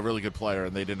can be a really good player,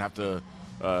 and they didn't have to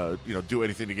do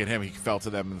anything to get him. He fell to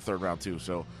them in the third round, too.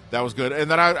 So that was good.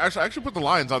 And then I actually put the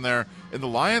Lions on there, and the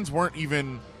Lions weren't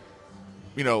even,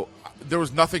 there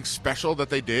was nothing special that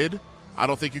they did. I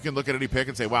don't think you can look at any pick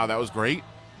and say, wow, that was great.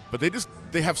 But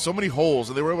they have so many holes,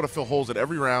 and they were able to fill holes at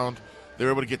every round. They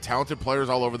were able to get talented players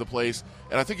all over the place.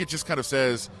 And I think it just kind of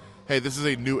says, hey, this is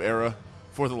a new era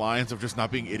for the Lions of just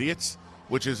not being idiots,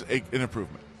 which is an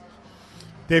improvement.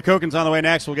 Dave Koken's on the way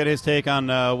next. We'll get his take on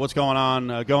what's going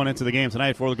on going into the game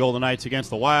tonight for the Golden Knights against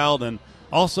the Wild. And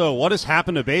also, what has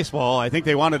happened to baseball? I think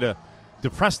they wanted to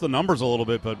depress the numbers a little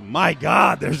bit, but my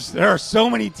God, there are so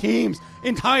many teams,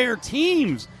 entire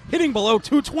teams, hitting below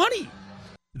 220.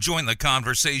 Join the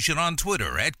conversation on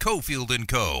Twitter at Cofield &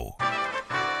 Co.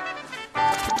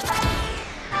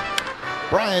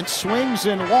 Bryant swings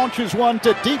and launches one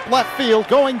to deep left field.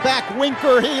 Going back,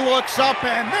 Winker, he looks up,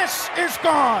 and this is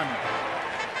gone.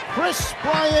 Chris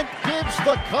Bryant gives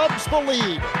the Cubs the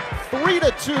lead.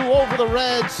 3-2 over the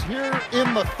Reds here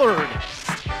in the third.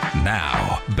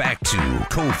 Now, back to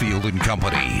Cofield &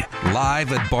 Company,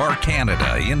 live at Bar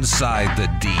Canada inside the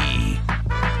D.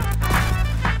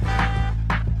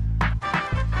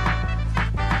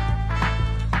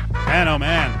 Man, oh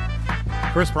man.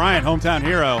 Chris Bryant, hometown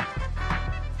hero.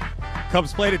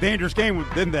 Cubs played a dangerous game,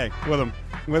 didn't they, with him,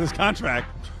 with his contract,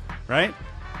 right?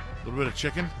 A little bit of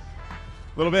chicken. A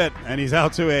little bit, and he's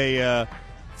out to a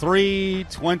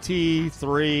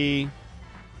 3.23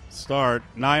 start,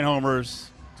 9 homers,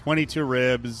 22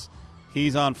 ribs.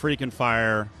 He's on freaking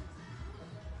fire.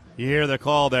 You hear the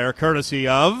call there, courtesy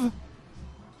of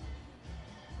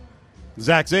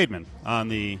Zach Zaidman on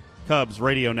the Cubs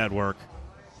radio network.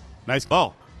 Nice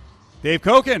call. Dave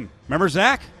Koken, remember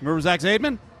Zach? Remember Zach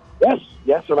Zaidman?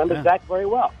 Yes, remember Zach very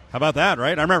well. How about that,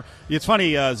 right? I remember, it's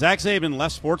funny, Zach Zaidman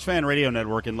left Sports Fan Radio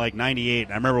Network in like 98.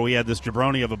 I remember we had this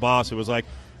jabroni of a boss who was like,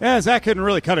 yeah, Zach couldn't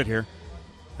really cut it here.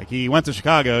 Like, he went to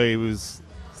Chicago. He was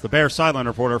the Bears sideline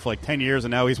reporter for like 10 years,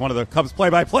 and now he's one of the Cubs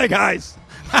play-by-play guys.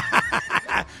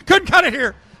 Couldn't cut it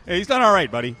here. Hey, he's done all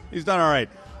right, buddy. He's done all right.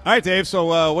 All right, Dave,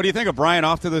 so what do you think of Bryant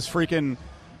off to this freaking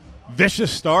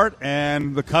vicious start,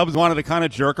 and the Cubs wanted to kind of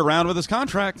jerk around with his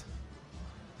contract?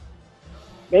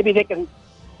 Maybe they can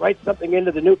write something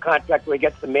into the new contract where he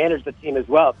gets to manage the team as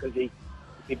well, because he'd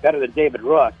be better than David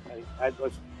Ross. It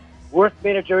was worst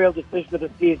managerial decision of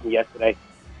the season yesterday.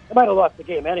 They might have lost the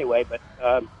game anyway, but,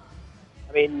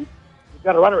 you've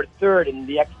got a runner at third in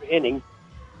the extra inning,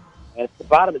 and it's the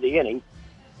bottom of the inning,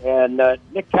 and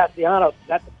Nick Castellanos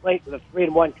is at the plate with a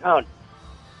 3-1 count.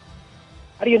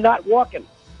 How do you not walk him?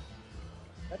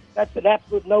 That's an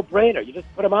absolute no-brainer. You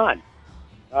just put him on.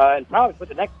 And probably put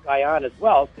the next guy on as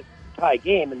well to tie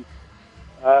game. And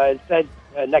instead,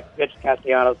 next pitch,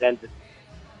 Castellanos ends it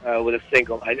with a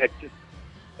single. You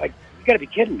got to be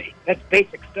kidding me. That's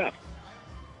basic stuff.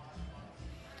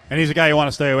 And he's a guy you want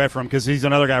to stay away from because he's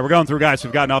another guy. We're going through guys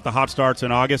who've gotten off the hot starts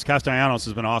in August. Castellanos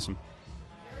has been awesome.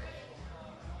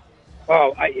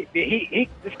 Oh,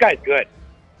 this guy's good.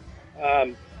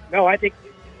 I think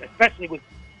especially with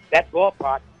that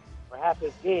ballpark for half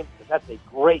his game, because that's a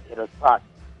great hitter's park.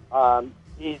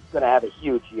 He's going to have a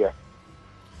huge year.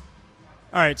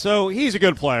 All right, so he's a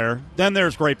good player. Then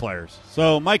there's great players.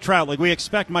 So Mike Trout, we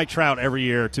expect Mike Trout every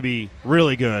year to be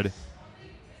really good.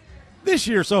 This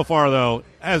year so far, though,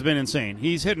 has been insane.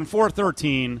 He's hitting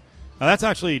 .413. Now, that's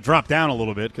actually dropped down a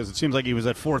little bit because it seems like he was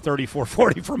at .430,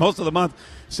 .440 for most of the month.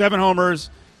 7 homers,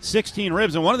 16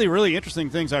 ribs. And one of the really interesting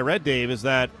things I read, Dave, is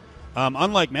that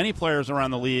unlike many players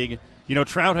around the league,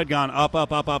 Trout had gone up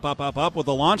with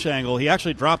the launch angle. He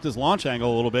actually dropped his launch angle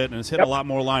a little bit and has hit a lot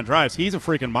more line drives. He's a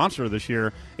freaking monster this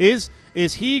year. Is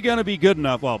he going to be good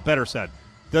enough? Well, better said,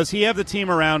 does he have the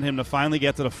team around him to finally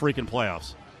get to the freaking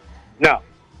playoffs? No,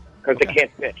 because they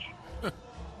can't pitch.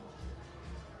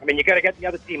 You got to get the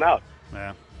other team out.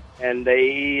 Yeah. And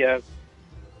their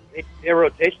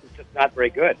rotation is just not very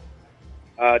good.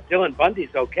 Dylan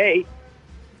Bundy's okay.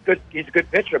 He's a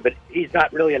good pitcher, but he's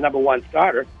not really a number one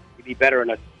starter. He'd be better in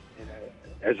a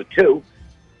as a 2.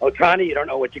 Ohtani, you don't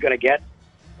know what you're going to get,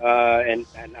 and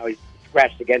now he's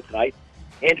scratched again tonight.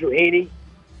 Andrew Heaney,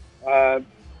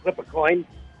 flip a coin.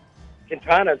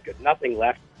 Quintana's got nothing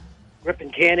left.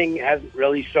 Griffin Canning hasn't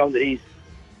really shown that he's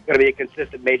going to be a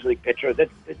consistent major league pitcher.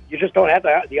 You just don't have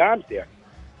the arms there.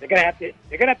 They're going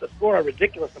to have to score a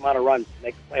ridiculous amount of runs to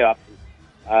make the playoffs.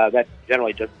 And, that's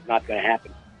generally just not going to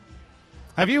happen.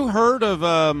 Have you heard of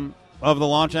the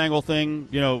launch angle thing?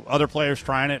 You know, other players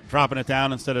trying it, dropping it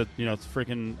down instead of, you know, it's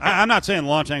freaking. I'm not saying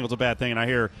launch angle's a bad thing, and I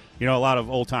hear, you know, a lot of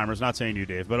old timers, not saying you,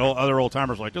 Dave, but other old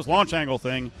timers like this launch angle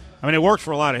thing. I mean, it works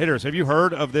for a lot of hitters. Have you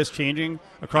heard of this changing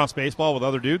across baseball with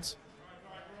other dudes?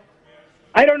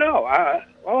 I don't know.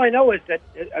 All I know is that,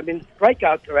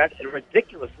 strikeouts are at a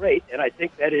ridiculous rate, and I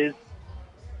think that is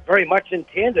very much in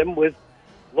tandem with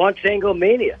launch angle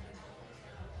mania.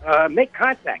 Make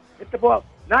contact. Hit the ball.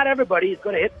 Not everybody is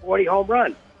going to hit 40 home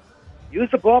runs. Use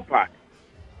the ballpark.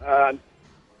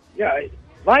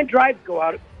 Line drives go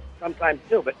out sometimes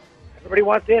too, but everybody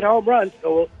wants to hit home runs,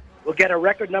 so we'll get a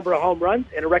record number of home runs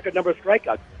and a record number of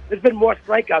strikeouts. There's been more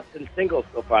strikeouts than singles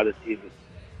so far this season.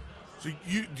 So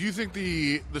do you think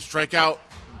the strikeout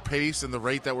pace and the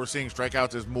rate that we're seeing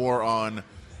strikeouts is more on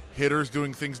hitters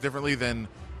doing things differently than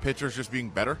pitchers just being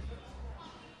better?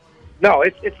 No,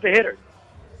 it's the hitters.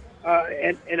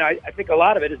 And I think a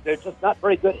lot of it is they're just not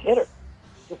very good hitters.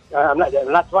 I'm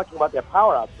not talking about their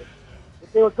power output.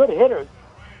 If they were good hitters,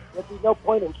 there'd be no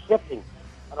point in shifting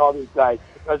on all these guys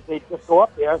because they just go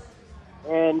up there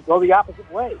and go the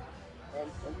opposite way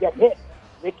and get hit.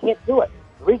 They can't do it.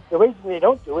 The reason they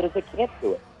don't do it is they can't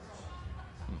do it.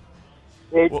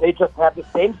 They just have the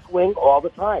same swing all the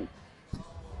time.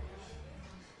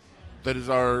 That is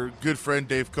our good friend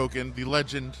Dave Koken, the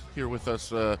legend, here with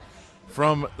us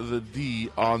from the D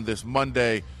on this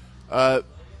Monday. The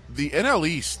NL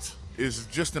East is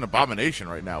just an abomination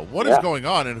right now. What is going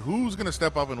on, and who's going to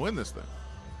step up and win this thing?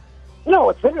 You know,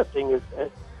 what's interesting is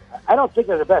I don't think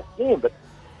they're the best team, but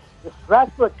if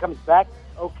Strasburg comes back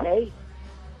okay,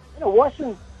 you know,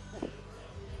 Washington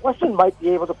might be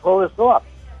able to pull this off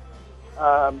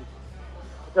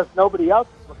because nobody else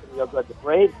is looking real good. The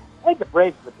Braves, I think the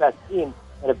Braves are the best team,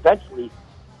 and eventually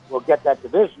will get that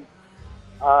division.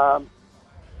 The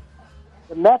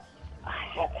Mets,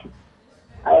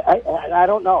 I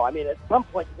don't know. I mean, at some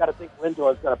point you got to think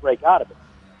Lindor is going to break out of it,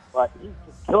 but he's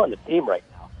just killing the team right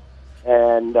now,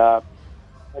 and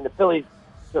the Phillies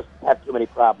just have too many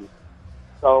problems.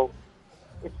 So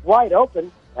it's wide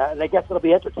open, and I guess it'll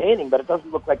be entertaining, but it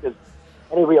doesn't look like there's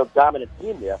any real dominant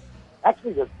team there.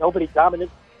 Actually, there's nobody dominant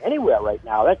anywhere right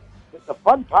now. That's the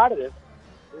fun part of this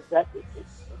is that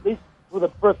at least through the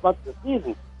first month of the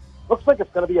season, looks like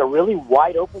it's going to be a really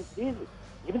wide open season.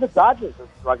 Even the Dodgers are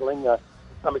struggling to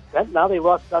some extent. Now they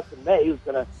lost Dustin May, who's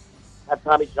going to have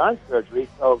Tommy John surgery,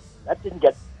 so that didn't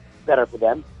get better for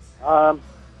them. Call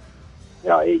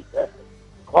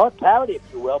it parity, if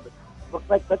you will, but it looks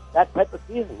like that type of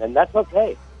season, and that's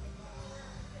okay.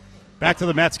 Back to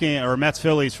the Mets game, or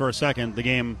Mets-Phillies for a second, the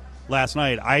game last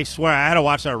night. I swear I had to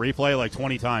watch that replay like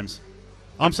 20 times.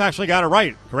 Umps actually got it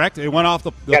right, correct? It went off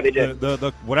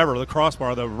the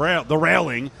crossbar, the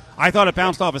railing. I thought it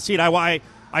bounced off a seat.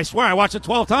 I swear I watched it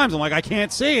 12 times. I'm like, I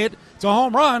can't see it. It's a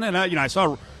home run. And I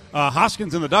saw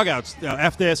Hoskins in the dugouts.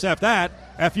 F this, F that,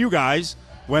 F you guys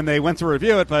when they went to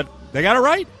review it, but they got it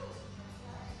right.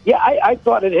 Yeah, I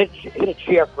thought it hit a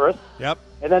chair first. Yep.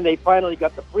 And then they finally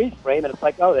got the freeze frame, and it's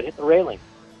like, oh, that hit the railing.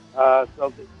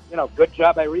 So, good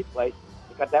job by replay.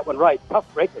 They got that one right.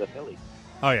 Tough break for the Phillies.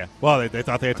 Oh, yeah. Well, they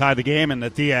thought they had tied the game, and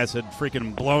that Diaz had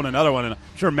freaking blown another one. And I'm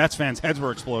sure Mets fans' heads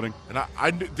were exploding.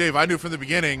 And Dave, I knew from the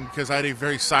beginning because I had a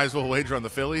very sizable wager on the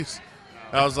Phillies.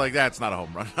 I was like, that's not a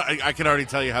home run. I can already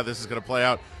tell you how this is going to play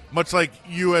out. Much like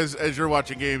you, as you're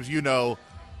watching games, you know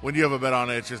when you have a bet on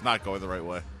it, it's just not going the right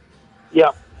way.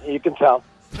 Yeah, you can tell.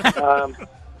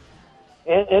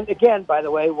 And again, by the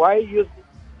way, why are you using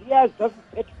Diaz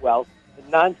doesn't pitch well in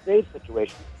non-save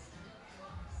situations.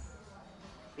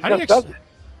 He just doesn't.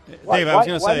 Dave, I was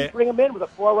going to say, why did you bring him in with a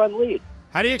 4-run lead?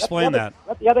 How do you explain that?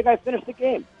 Let the other guy finish the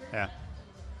game. Yeah.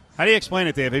 How do you explain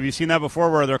it, Dave? Have you seen that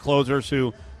before, where they're closers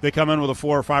who they come in with a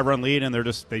 4 or 5 run lead and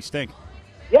they stink?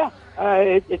 Yeah,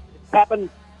 it's happened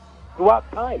throughout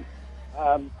time.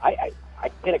 I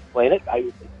can't explain it.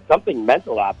 It's something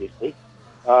mental, obviously.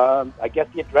 I guess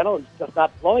the adrenaline's just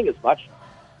not flowing as much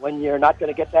when you're not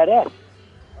going to get that edge.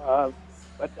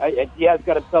 But Diaz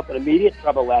got himself in immediate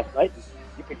trouble last night.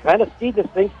 You could kind of see this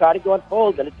thing starting to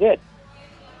unfold, and it did.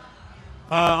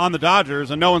 On the Dodgers,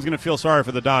 and no one's going to feel sorry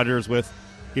for the Dodgers with,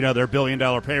 their $1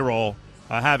 billion payroll,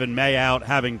 having May out,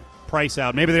 having Price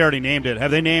out. Maybe they already named it.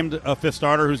 Have they named a fifth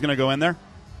starter who's going to go in there?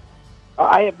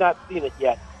 I have not seen it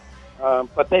yet,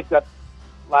 but they've got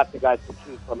lots of guys to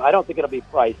choose from. I don't think it'll be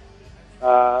Price.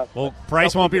 Well,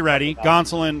 Price won't be ready.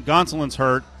 Gonsolin's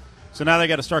hurt, so now they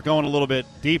got to start going a little bit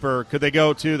deeper. Could they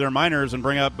go to their minors and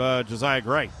bring up Josiah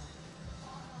Gray?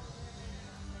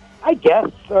 I guess,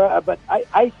 but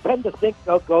I tend to think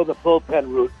they'll go the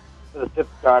bullpen route for the fifth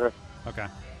starter. Okay.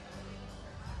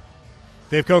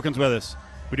 Dave Koken's with us.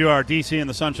 We do our DC and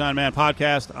the Sunshine Man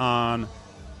podcast on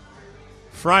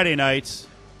Friday nights.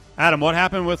 Adam, what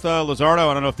happened with Luzardo?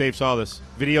 I don't know if Dave saw this.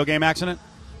 Video game accident?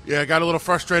 Yeah, got a little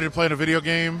frustrated playing a video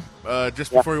game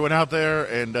just before he went out there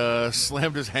and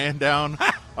slammed his hand down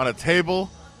on a table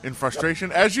in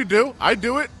frustration. As you do. I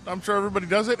do it. I'm sure everybody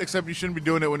does it, except you shouldn't be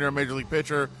doing it when you're a major league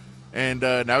pitcher. And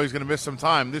now he's going to miss some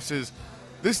time. This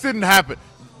didn't happen.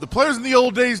 The players in the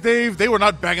old days, Dave, they were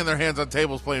not banging their hands on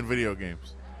tables playing video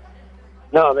games.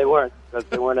 No, they weren't, because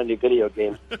there weren't any video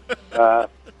games. But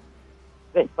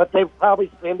they probably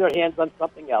slammed their hands on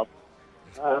something else.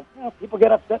 People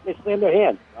get upset and they slam their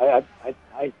hands.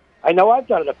 I know I've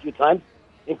done it a few times,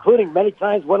 including many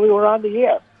times when we were on the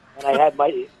air, and I had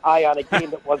my eye on a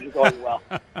game that wasn't going well.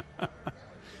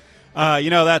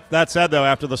 That said, though,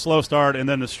 after the slow start and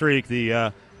then the streak,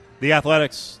 the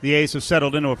Athletics, the A's have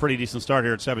settled into a pretty decent start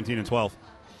here at 17-12.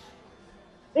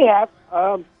 They have,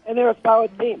 and they're a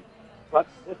solid team. But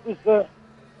this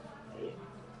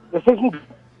isn't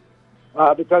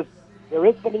because there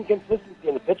is some inconsistency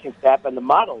in the pitching staff, and the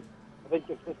model of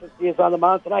inconsistency is on the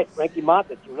mound tonight. Frankie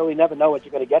Montas, you really never know what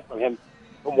you're going to get from him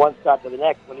from one start to the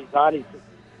next. When he's on, he's just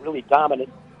really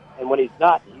dominant, and when he's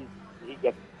not, he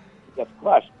gets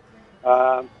crushed.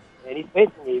 And he's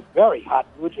facing a very hot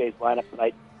Blue Jays lineup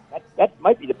tonight. That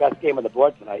might be the best game on the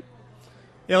board tonight.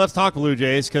 Yeah, let's talk Blue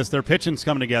Jays because their pitching's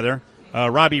coming together.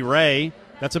 Robbie Ray,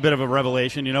 that's a bit of a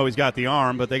revelation. He's got the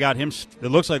arm, but they got him. It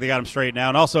looks like they got him straight now.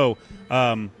 And also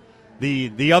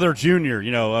the other junior,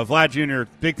 Vlad Jr.,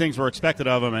 big things were expected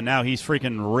of him, and now he's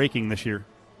freaking raking this year.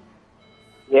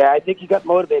 Yeah, I think he got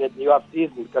motivated in the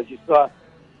offseason because you saw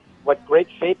what great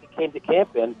shape he came to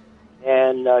camp in,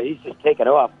 and he's just taken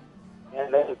off.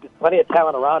 And there's plenty of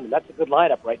talent around him. That's a good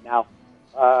lineup right now.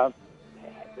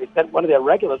 They sent one of their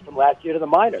regulars from last year to the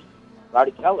minors,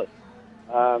 Rowdy Tellez,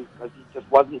 because he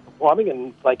just wasn't performing.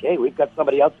 And it's like, hey, we've got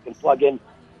somebody else who can plug in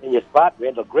your spot.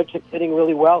 Randall Grichuk's hitting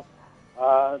really well.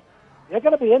 They're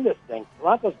going to be in this thing.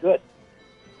 Toronto's good.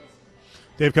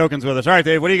 Dave Koken's with us. All right,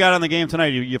 Dave, what do you got on the game tonight?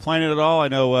 You playing it at all? I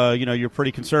know you're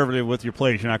pretty conservative with your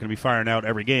plays. You're not going to be firing out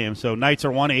every game. So Knights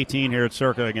are 1-18 here at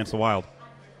Circa against the Wild.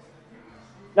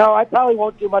 No, I probably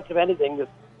won't do much of anything this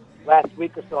last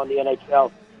week or so in the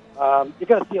NHL. You're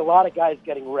going to see a lot of guys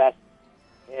getting rest.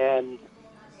 And,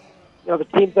 the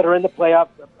teams that are in the playoffs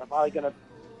are probably going to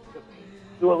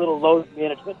do a little load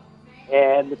management.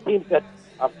 And the teams that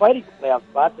are fighting for playoff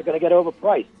spots are going to get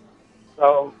overpriced.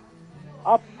 So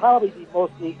I'll probably be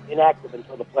mostly inactive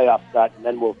until the playoffs start, and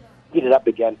then we'll heat it up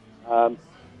again. I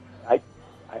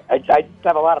just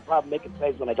have a lot of problem making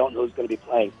plays when I don't know who's going to be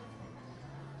playing.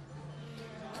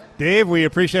 Dave, we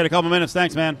appreciate a couple minutes.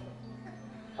 Thanks, man.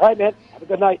 All right, man. Have a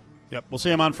good night. Yep, we'll see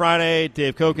him on Friday.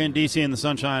 Dave Koken, DC and the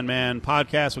Sunshine Man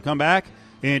podcast will come back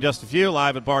in just a few,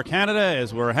 live at Bar Canada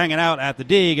as we're hanging out at the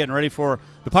D, getting ready for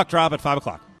the puck drop at 5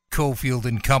 o'clock. Cofield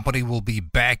and Company will be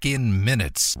back in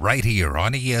minutes right here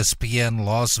on ESPN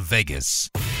Las Vegas.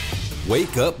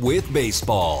 Wake up with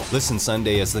baseball. Listen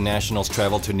Sunday as the Nationals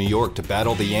travel to New York to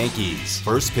battle the Yankees.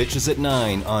 First pitch is at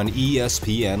 9 on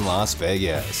ESPN Las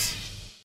Vegas.